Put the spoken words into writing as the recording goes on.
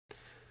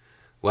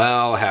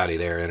Well, howdy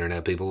there,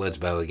 Internet people. It's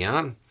Bo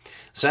again.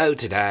 So,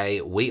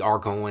 today we are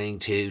going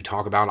to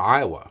talk about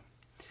Iowa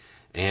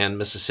and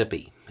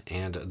Mississippi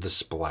and a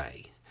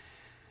display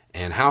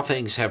and how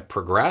things have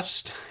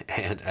progressed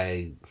and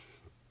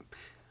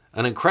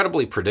an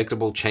incredibly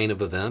predictable chain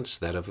of events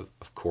that, of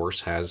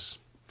course, has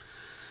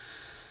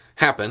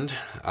happened.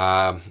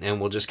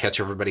 And we'll just catch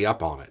everybody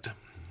up on it.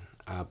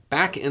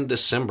 Back in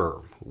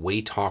December,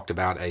 we talked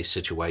about a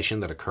situation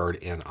that occurred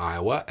in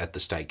Iowa at the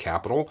state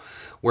capitol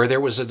where there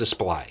was a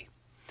display.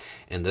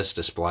 And this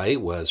display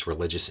was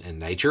religious in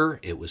nature.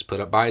 It was put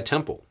up by a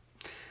temple.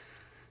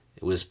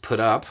 It was put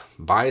up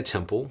by a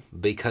temple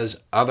because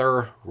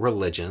other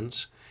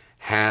religions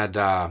had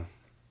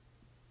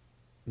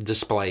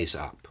displays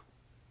up.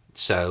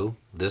 So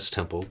this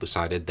temple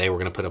decided they were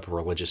going to put up a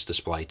religious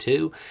display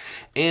too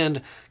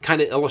and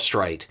kind of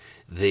illustrate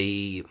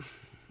the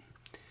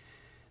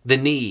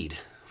need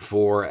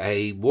for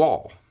a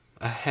wall,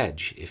 a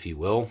hedge, if you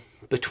will,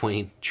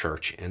 between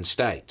church and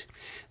state.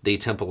 The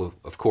temple,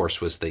 of course,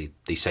 was the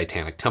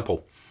Satanic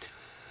Temple.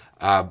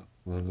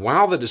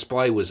 While the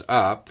display was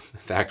up, in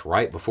fact,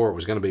 right before it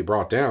was going to be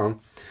brought down,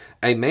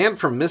 a man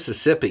from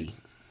Mississippi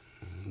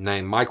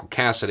named Michael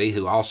Cassidy,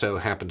 who also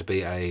happened to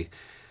be a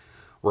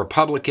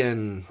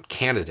Republican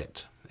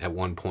candidate at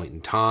one point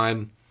in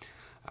time,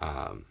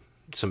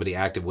 somebody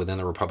active within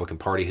the Republican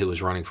Party who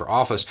was running for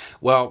office.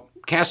 Well,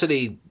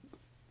 Cassidy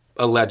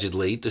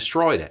allegedly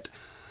destroyed it.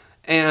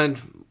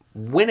 And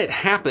when it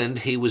happened,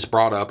 he was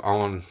brought up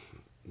on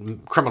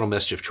criminal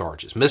mischief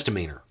charges,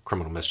 misdemeanor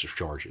criminal mischief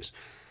charges.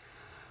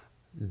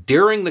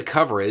 During the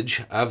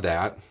coverage of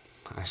that,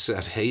 I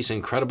said he's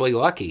incredibly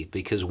lucky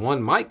because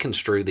one might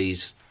construe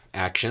these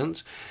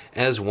actions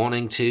as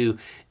wanting to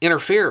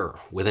interfere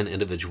with an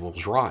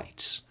individual's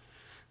rights,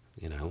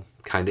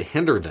 kind of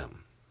hinder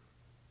them.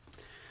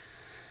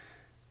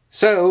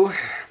 So,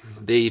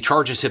 the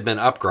charges have been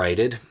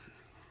upgraded.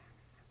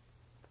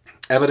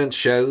 Evidence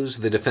shows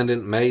the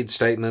defendant made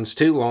statements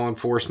to law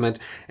enforcement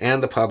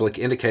and the public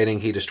indicating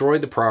he destroyed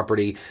the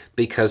property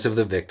because of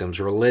the victim's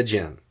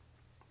religion.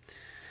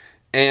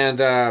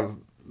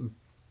 And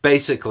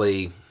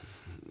basically,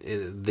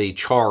 the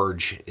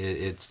charge,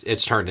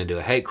 it's turned into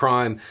a hate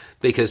crime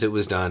because it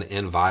was done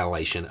in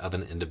violation of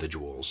an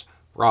individual's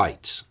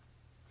rights.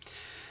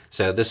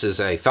 So this is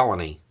a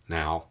felony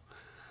now.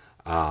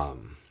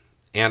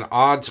 And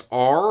odds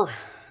are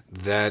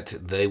that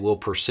they will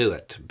pursue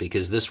it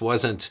because this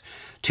wasn't,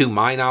 to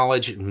my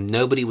knowledge,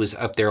 nobody was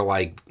up there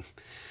like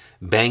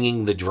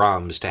banging the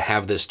drums to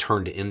have this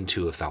turned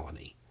into a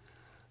felony.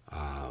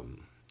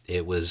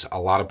 It was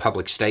a lot of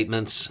public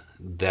statements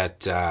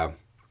that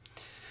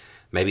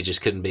maybe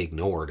just couldn't be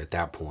ignored at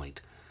that point.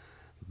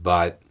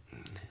 But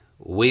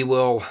we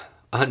will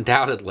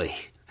undoubtedly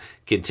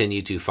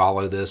continue to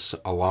follow this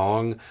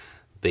along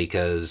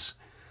because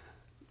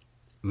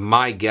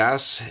my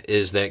guess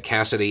is that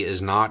Cassidy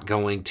is not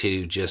going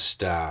to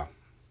just,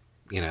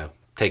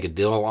 take a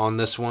deal on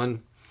this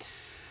one.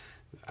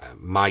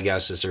 My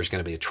guess is there's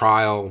going to be a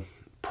trial,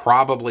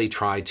 probably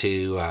try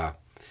to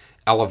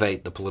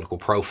elevate the political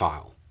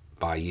profile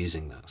by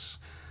using this.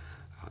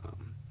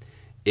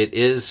 It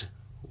is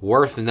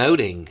worth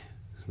noting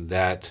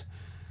that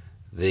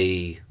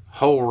the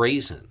whole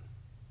reason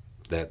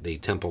that the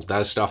temple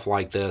does stuff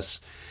like this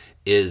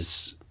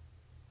is,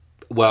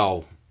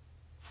 well,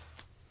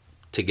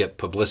 to get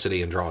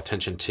publicity and draw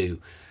attention to,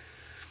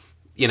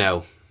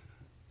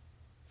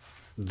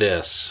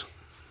 this.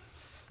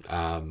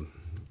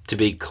 To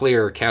be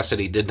clear,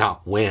 Cassidy did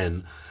not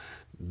win.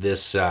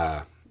 This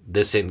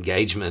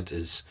engagement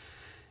is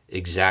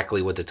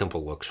exactly what the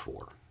temple looks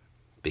for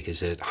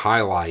because it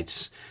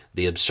highlights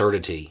the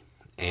absurdity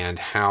and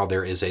how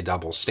there is a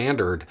double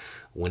standard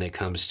when it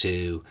comes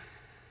to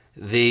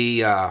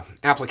the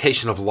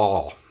application of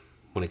law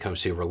when it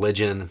comes to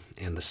religion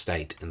and the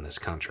state in this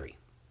country.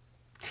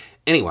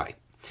 Anyway,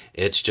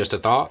 it's just a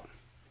thought.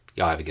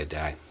 Y'all have a good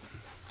day.